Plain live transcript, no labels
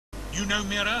You know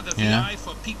Mira, the Yeah. VI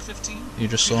for Peak 15? You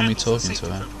just She saw me handles the talking safety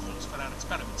to her. protocols for our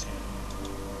experiments here.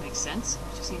 Makes sense.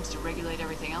 She seems to regulate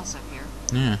everything else up here.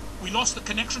 Yeah. We lost the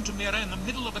connection to Mira in the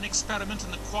middle of an experiment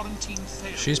and the quarantine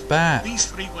failed. She's back. These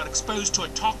three were exposed to a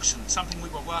toxin, something we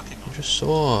were working on. You just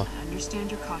saw. I understand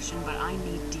your caution, but I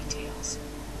need details.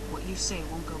 What you say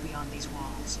won't go beyond these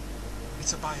walls.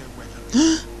 It's a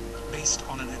bioweapon, based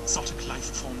on an exotic life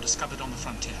form discovered on the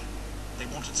frontier. They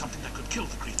wanted something that could kill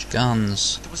the creature.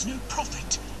 Guns. But there was no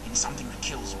profit in something that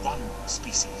kills one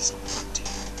species on the frontier.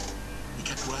 We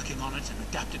kept working on it and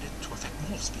adapted it to affect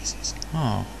more species.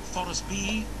 Oh. Forest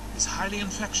B is highly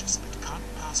infectious, but can't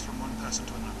pass from one person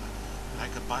to another,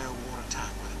 like a biowar attack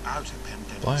without a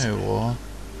pandemic. Biowar?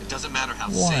 It doesn't matter how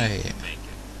Why? safe you make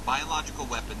it. Biological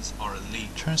weapons are illegal.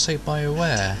 Trying to say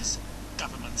Bioware.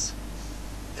 Governments.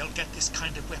 They'll get this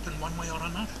kind of weapon one way or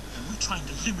another, and we're trying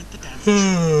to limit the damage.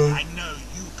 I know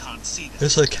you can't see this.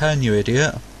 Yes, I can, you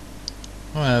idiot.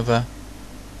 Whatever.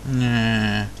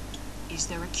 Nah. Is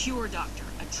there a cure, Doctor?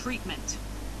 A treatment?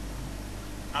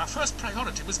 Our first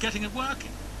priority was getting it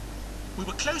working. We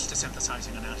were close to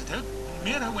synthesizing an antidote, and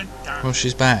Mira went down. Well,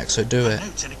 she's back, so do Our it.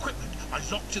 notes and equipment are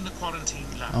locked in the quarantine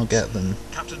lab. I'll get them.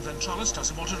 Captain Ventralis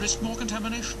doesn't want to risk more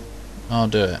contamination. I'll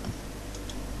do it.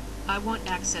 I want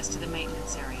access to the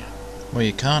maintenance area. Well,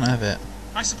 you can't have it.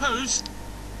 I suppose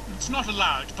it's not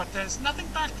allowed, but there's nothing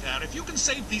back there. If you can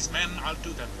save these men, I'll do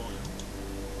that for you.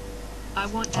 I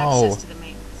want Oh. access to the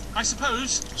maintenance. I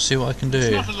suppose See what I can it's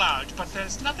do. not allowed, but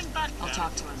there's nothing back there. I'll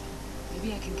talk to him.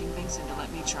 Maybe I can convince him to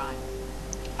let me try.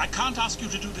 I can't ask you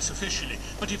to do this officially,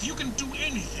 but if you can do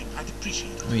anything, I'd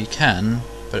appreciate it. Well, you can,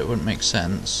 but it wouldn't make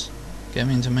sense. Get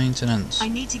me into maintenance. I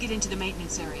need to get into the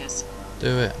maintenance areas.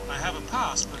 Do it. I have a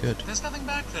pass, but Good. there's nothing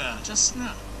back there. Just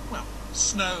snow. Well,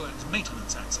 snow and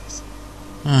maintenance access.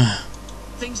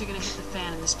 Things are gonna hit the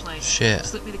fan in this place. Shit.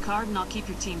 Slip me the card and I'll keep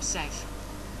your team safe.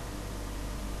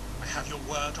 I have your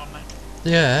word on that.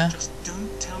 Yeah. Just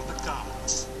don't tell the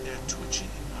guards. They're twitchy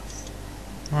enough.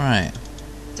 Right.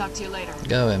 Talk to you later.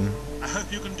 Go him. I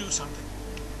hope you can do something.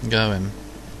 Go him.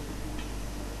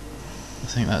 I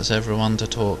think that's everyone to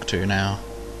talk to now.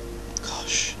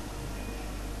 Gosh.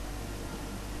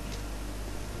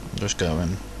 Just go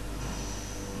him.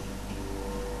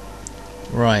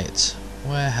 Right.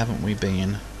 Where haven't we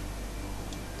been?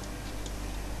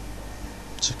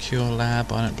 Secure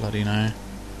lab? I don't bloody know.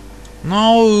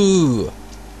 No!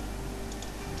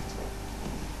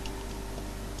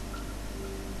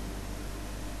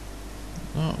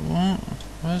 What?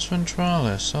 Where's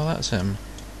Ventralis? Oh, that's him.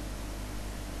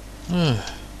 Ugh.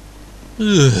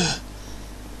 Ugh.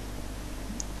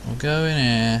 We'll go in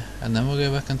here, and then we'll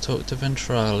go back and talk to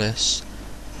Ventralis,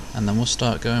 and then we'll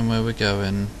start going where we're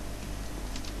going.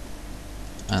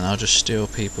 And I'll just steal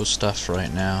people's stuff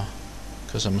right now,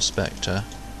 because I'm a Spectre,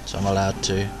 so I'm allowed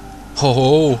to. Ho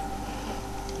ho!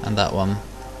 And that one.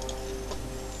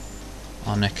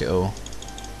 I'll nick it all.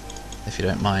 If you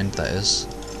don't mind, that is.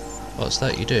 What's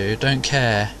that you do? Don't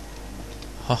care.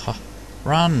 Haha.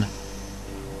 Run!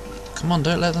 Come on,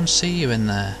 don't let them see you in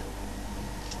there.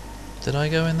 Did I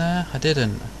go in there? I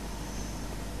didn't.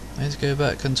 I need to go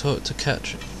back and talk to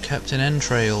Captain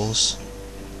Entrails.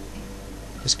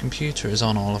 His computer is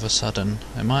on all of a sudden.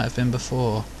 It might have been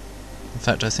before. In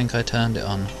fact, I think I turned it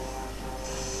on.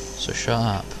 So shut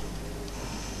up.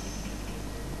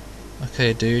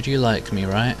 Okay, dude, you like me,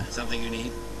 right? Something you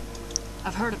need?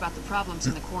 I've heard about the problems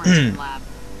in the quarantine lab.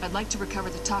 I'd like to recover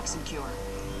the toxin cure.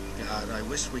 God, I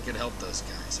wish we could help those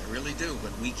guys. I really do,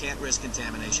 but we can't risk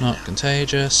contamination Not now.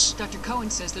 contagious. Dr. Cohen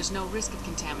says there's no risk of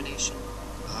contamination.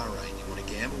 Alright, you want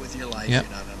to gamble with your life? Yep.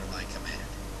 You're not under my command.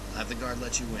 I'll have the guard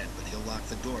let you in, but he'll lock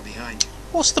the door behind you.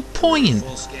 What's the Do a point?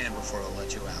 full scan before I'll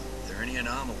let you out. If there are any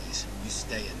anomalies, you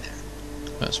stay in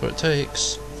there. That's what it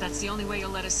takes. If that's the only way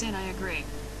you'll let us in, I agree.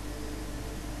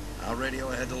 I'll radio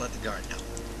ahead to let the guard know.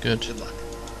 Good. Good luck.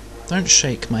 Don't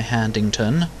shake my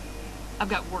Handington. I've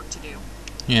got work to do.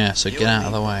 Yeah, so You get and out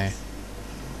of me the way.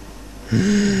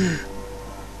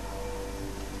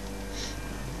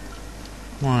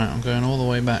 Right, I'm going all the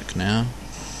way back now.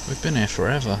 We've been here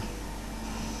forever.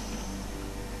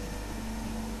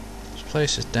 This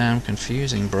place is damn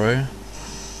confusing, bro.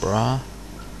 Brah.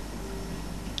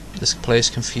 This place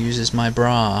confuses my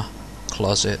bra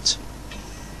closet.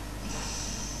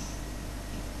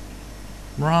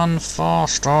 Run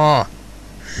faster!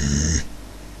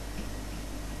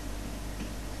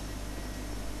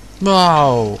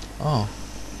 No! Oh.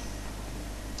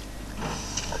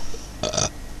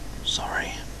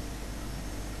 Sorry.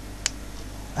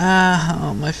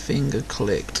 Ah, my finger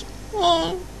clicked.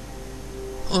 Oh.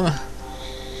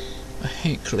 I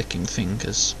hate clicking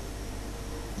fingers.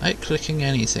 I hate clicking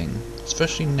anything,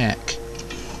 especially neck.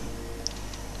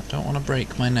 I don't want to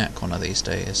break my neck one of these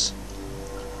days.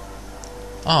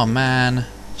 Oh man,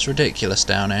 it's ridiculous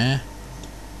down here.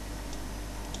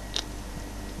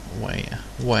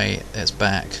 Wait, it's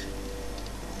back.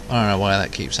 I don't know why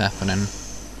that keeps happening.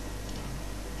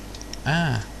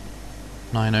 Ah,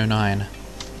 909.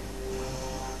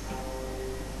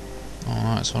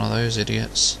 Oh, it's one of those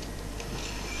idiots.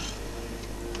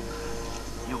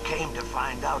 You came to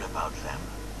find out about them,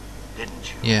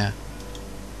 didn't you? Yeah,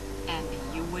 And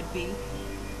you would be?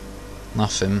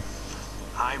 nothing.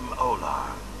 I'm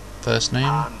Olar. First name?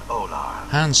 Han Olar.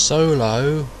 Han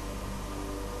Solo.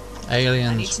 I need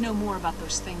Aliens. to know more about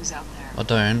those things out there. I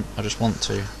don't, I just want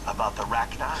to. About the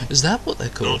Rachni? Is that what they're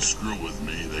Don't called? screw with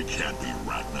me. They can't be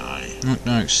Rachni.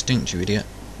 No, extinct, you idiot.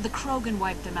 The Krogan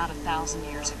wiped them out 1,000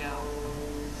 years ago.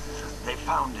 They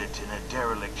found it in a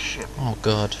derelict ship. Oh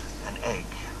god. An egg.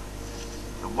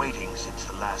 Been waiting since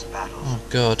the last battle. Oh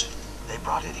god. They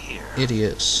brought it here.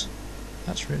 Idiots.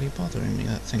 That's really bothering me,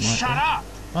 that thing like Shut that. up!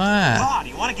 Ah, God,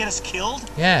 you want to get us killed?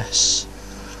 yes.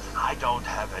 I don't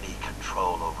have any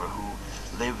control over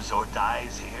who lives or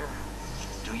dies here.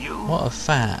 Do you? What a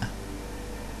fat.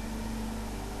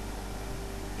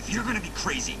 If you're gonna be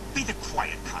crazy, be the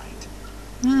quiet kind.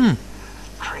 Hmm.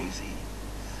 Crazy?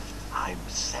 I'm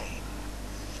sane.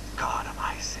 God, am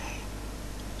I sane?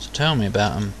 So tell me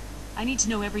about them. I need to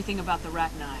know everything about the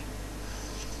Rachni.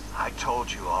 I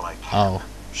told you all I can. Oh,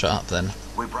 shut up then.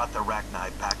 We brought the Rachni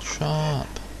back from Shut the up.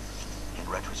 dead.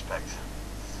 In retrospect,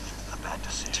 a bad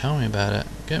decision. Tell me about it.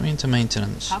 Get me into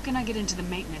maintenance. How can I get into the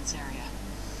maintenance area?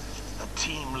 A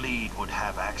team lead would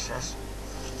have access.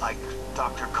 Like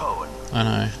Dr. Cohen. I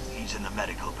know. He's in the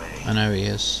medical bay. I know he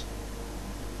is.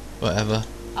 Whatever.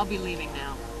 I'll be leaving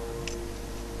now.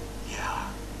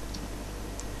 Yeah.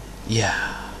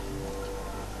 Yeah.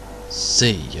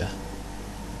 See ya.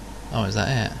 Oh, is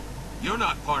that it? You're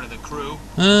not part of the crew.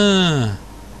 Ah,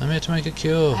 I'm here to make a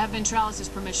cure. I have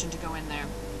Ventralis' permission to go in there.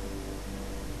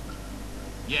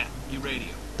 Yeah, you radio.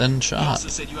 Then shut He up. also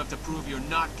said you have to prove you're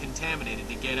not contaminated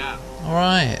to get out.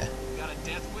 Alright. Got a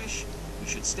death wish? You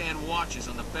should stand watches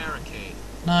on the barricade.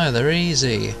 No, they're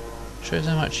easy. Shows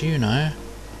how much you know.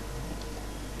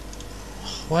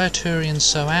 Why are Turians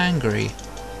so angry?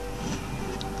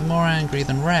 They're more angry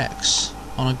than Rex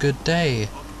on a good day.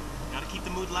 Gotta keep the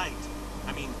mood light.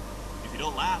 I mean, if you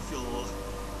don't laugh, you'll...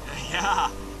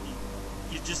 yeah,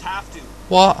 you just have to.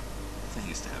 What? I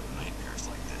used to have nightmares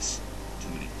like this. Too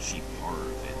many cheap horror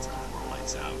events before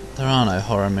lights out. There are no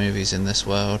horror movies in this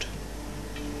world.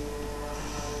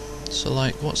 So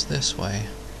like, what's this way?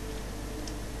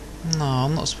 No,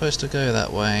 I'm not supposed to go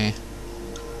that way.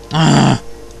 Ah!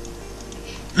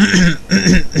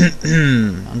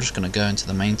 I'm just gonna go into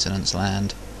the maintenance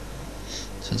land.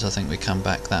 Since I think we come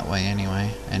back that way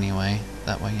anyway.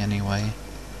 That way anyway.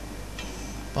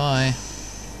 Bye.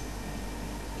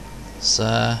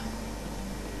 Sir.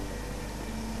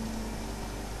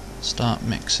 Start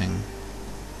mixing.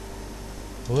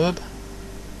 Whoop.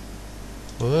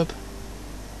 Whoop.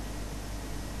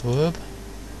 Whoop.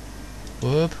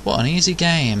 Whoop. What an easy Your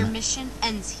game. mission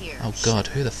ends here. Oh god,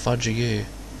 who the fudge are you?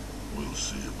 We'll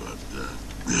see about that,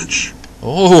 bitch.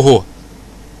 Oh!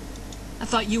 I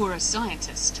thought you were a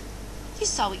scientist. You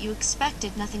saw what you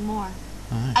expected, nothing more.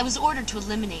 Aye. I was ordered to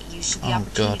eliminate you should the Oh,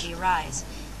 opportunity arise.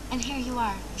 And here you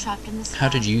are, trapped in the sky. How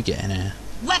did you get in here?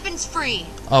 Weapons free!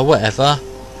 Oh, whatever.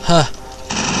 Huh.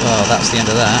 Well, that's the end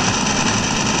of that.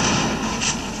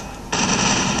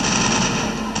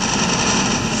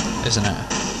 Isn't it?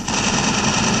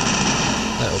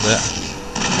 A little bit.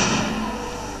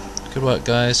 Good work,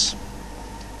 guys.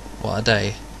 What a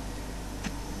day.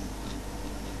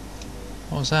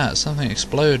 What was that? Something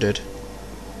exploded.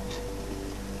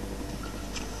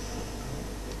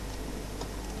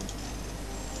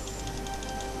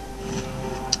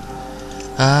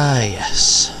 Ah,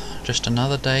 yes. Just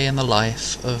another day in the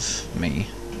life of me.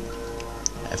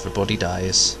 Everybody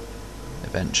dies.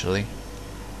 Eventually.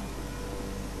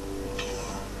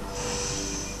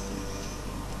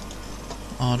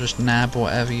 I'll just nab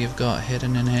whatever you've got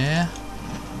hidden in here.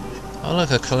 Oh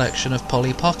look, a collection of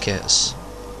Polly Pockets.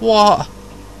 What?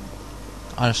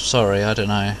 I'm sorry, I don't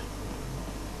know.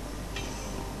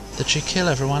 Did she kill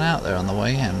everyone out there on the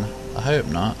way in? I hope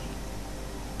not.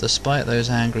 Despite those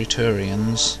angry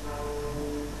Turians.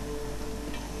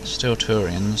 Still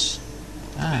Turians.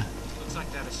 Ah. Looks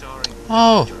like that Asari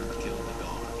Oh! killed the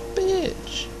dog.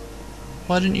 Bitch!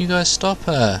 Why didn't you guys stop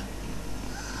her?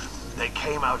 They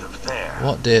came out of there.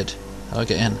 What did? How'd I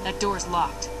get in? That door's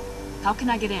locked. How can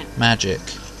I get in? Magic.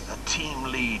 A team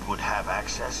lead would have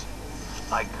access.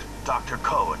 Like Dr.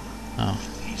 Cohen. Oh.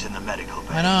 He's in the medical bay.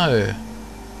 I know.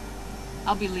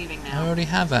 I'll be leaving I now. already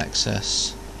have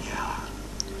access. Yeah.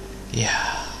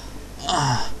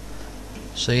 Yeah.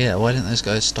 So yeah, why didn't those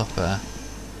guys stop her?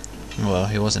 Well,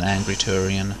 he was an angry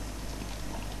Turian.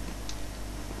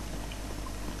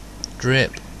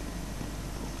 Drip.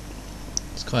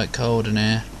 It's quite cold in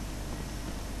here.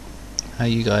 How are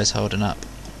you guys holding up?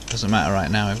 Doesn't matter right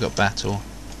now, we've got battle.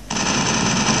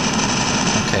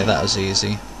 Okay, that was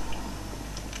easy.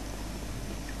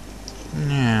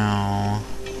 Now.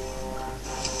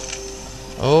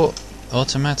 Oh,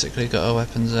 automatically got our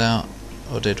weapons out.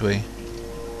 Or did we?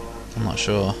 I'm not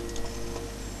sure.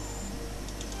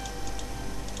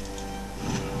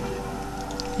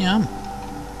 Yum.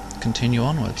 Continue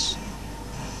onwards.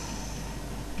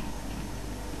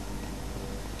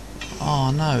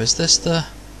 Oh no, is this the...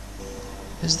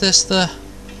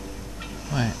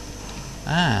 Wait.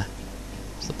 Ah.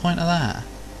 What's the point of that?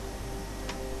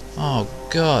 Oh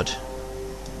god.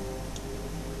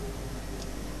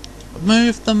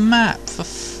 Move the map for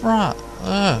front.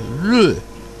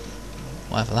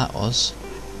 Whatever that was.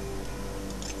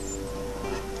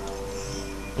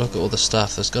 Look at all the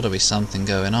stuff, there's got to be something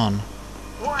going on.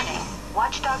 Warning,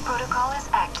 Watchdog protocol is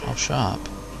active. Oh, sharp.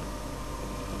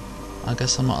 I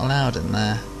guess I'm not allowed in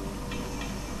there.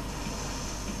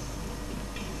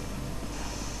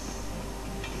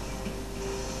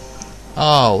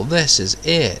 Oh, this is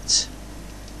it.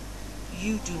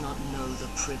 You do not know the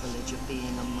privilege of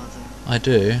being a mother. I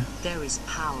do. There is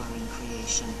power in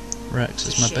creation. Rex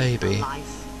is To my shape a baby.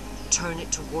 life, turn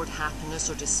it toward happiness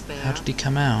or despair. How did he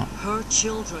come out? Her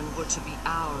children were to be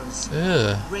ours,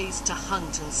 Ugh. raised to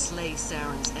hunt and slay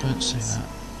Saren's enemies. Don't say that.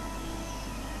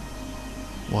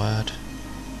 Word.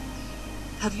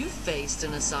 Have you faced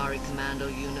an Asari commando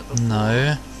unit before?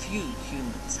 No. Few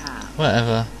humans have.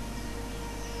 Whatever.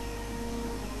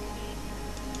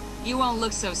 You won't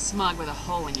look so smug with a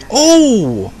hole in your head.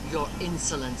 Oh! Your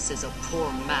insolence is a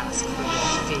poor mask for your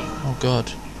fear. Oh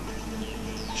god.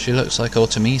 She looks like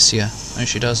Artemisia. No,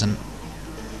 she doesn't.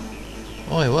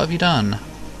 Oi, what have you done?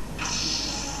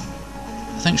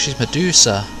 I think she's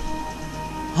Medusa.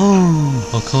 Oh,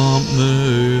 I can't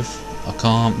move. I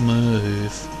can't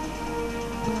move.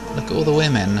 Look at all the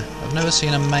women. I've never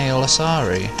seen a male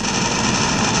Asari.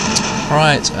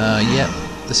 Right, yep.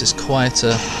 This is quite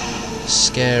a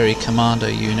scary commando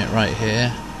unit right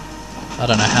here. I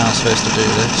don't know how I'm supposed to do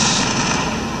this.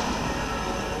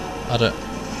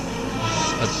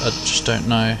 I just don't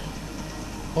know.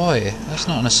 Oi, that's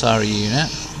not an Asari unit.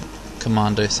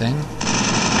 Commando thing.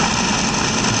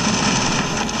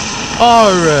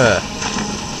 Oh!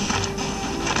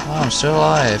 Oh, I'm still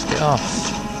alive. Get off.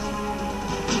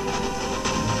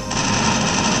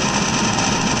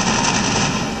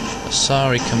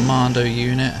 Asari commando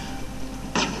unit.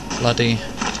 Bloody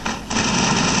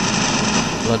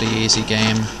easy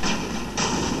game.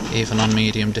 Even on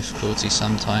medium difficulty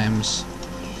sometimes.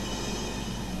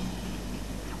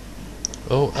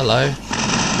 Oh, hello.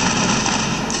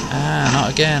 Ah,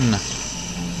 not again.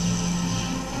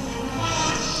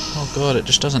 Oh god, it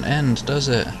just doesn't end, does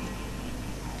it?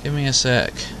 Give me a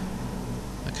sec.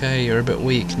 Okay, you're a bit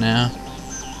weak now.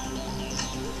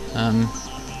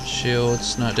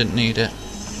 Shields. No, I didn't need it.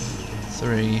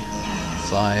 3,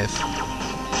 5.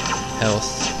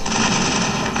 Health.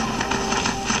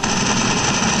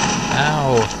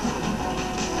 Ow!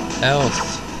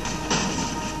 Health.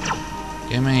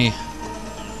 Gimme.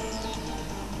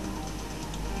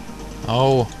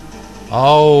 Oh.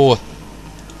 Oh!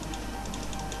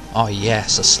 Oh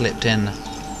yes, I slipped in.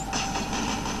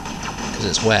 Because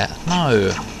it's wet.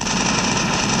 No!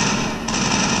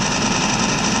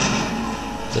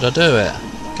 Did I do it?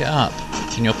 Get up.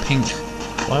 In your pink.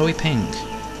 Why are we pink?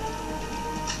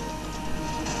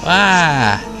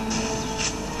 Ah!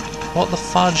 What the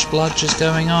fudge bludge is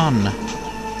going on?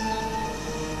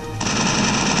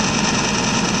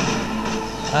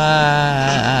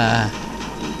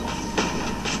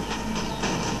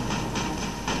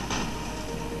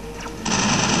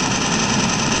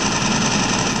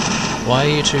 Why are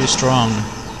you too strong?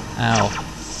 Ow.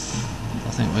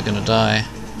 I think we're gonna die.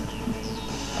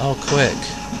 Oh, quick.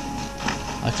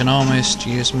 I can almost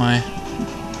use my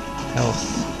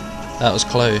health. That was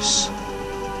close.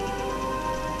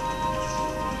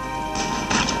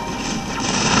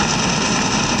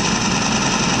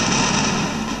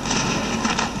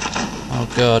 Oh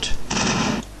god.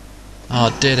 Oh, I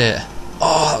did it.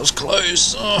 Oh, that was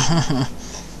close. Oh.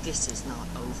 This is not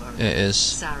over. It is.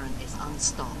 Saren is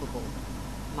unstoppable.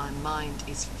 My mind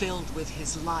is filled with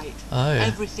his light. Oh.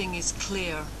 Everything is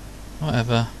clear.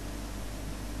 Whatever.